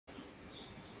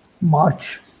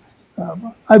march.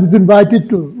 I was invited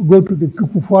to go to the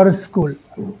Cuckoo Forest School,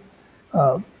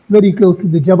 very close to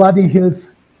the Javadi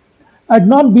Hills. I'd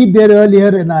not been there earlier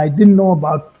and I didn't know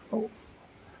about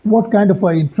what kind of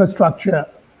infrastructure,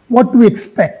 what to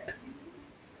expect.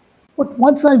 But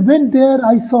once I went there,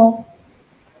 I saw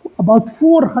about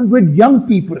 400 young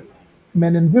people,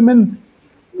 men and women,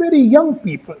 very young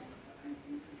people.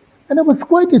 And I was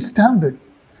quite astounded.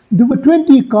 There were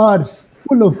 20 cars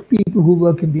full of people who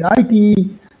work in the IT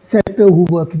sector, who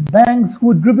work in banks,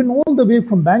 who had driven all the way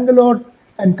from Bangalore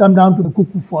and come down to the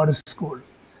Cuckoo Forest School.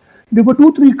 There were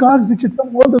 2-3 cars which had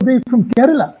come all the way from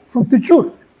Kerala, from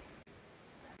Tichur.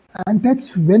 And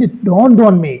that's when it dawned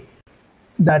on me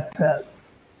that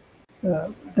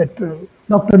Dr.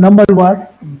 Nammazhvar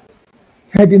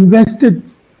had invested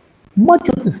much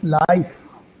of his life,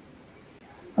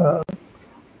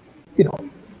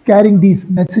 carrying these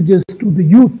messages to the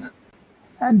youth.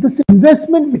 And this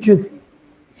investment which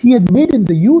he had made in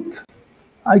the youth,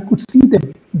 I could see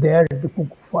them there at the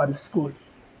Cuckoo Forest School.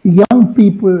 Young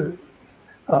people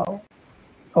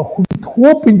with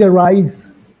hope in their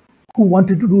eyes, who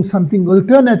wanted to do something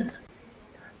alternate.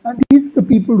 And these are the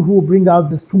people who bring out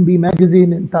this Tumbi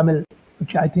magazine in Tamil,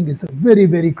 which I think is a very,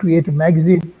 very creative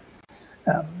magazine.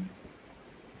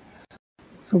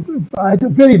 So I had a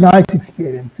very nice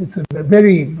experience. It's a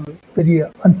very, very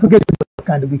unforgettable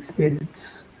kind of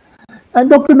experience. And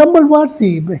Dr. Nammazhvar,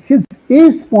 his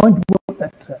ace point was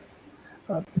that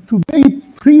to very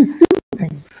 3 simple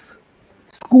things: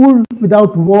 school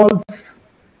without walls,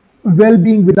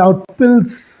 well-being without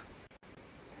pills,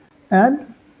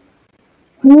 and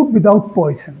food without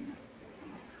poison.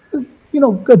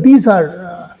 These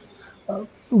are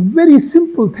very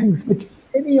simple things which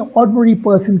any ordinary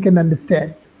person can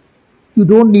understand. You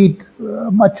don't need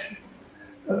much,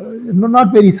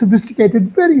 not very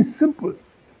sophisticated, very simple.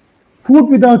 Food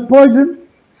without poison,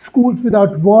 schools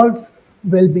without walls,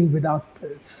 well-being without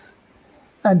pills.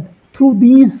 And through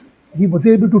these, he was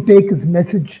able to take his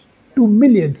message to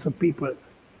millions of people.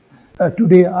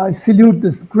 Today, I salute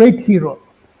this great hero,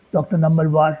 Dr.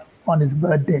 Nammazhvar, on his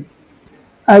birthday.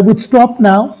 I would stop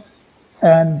now,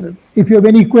 and if you have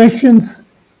any questions,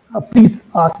 please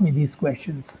ask me these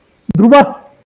questions. Dhruva?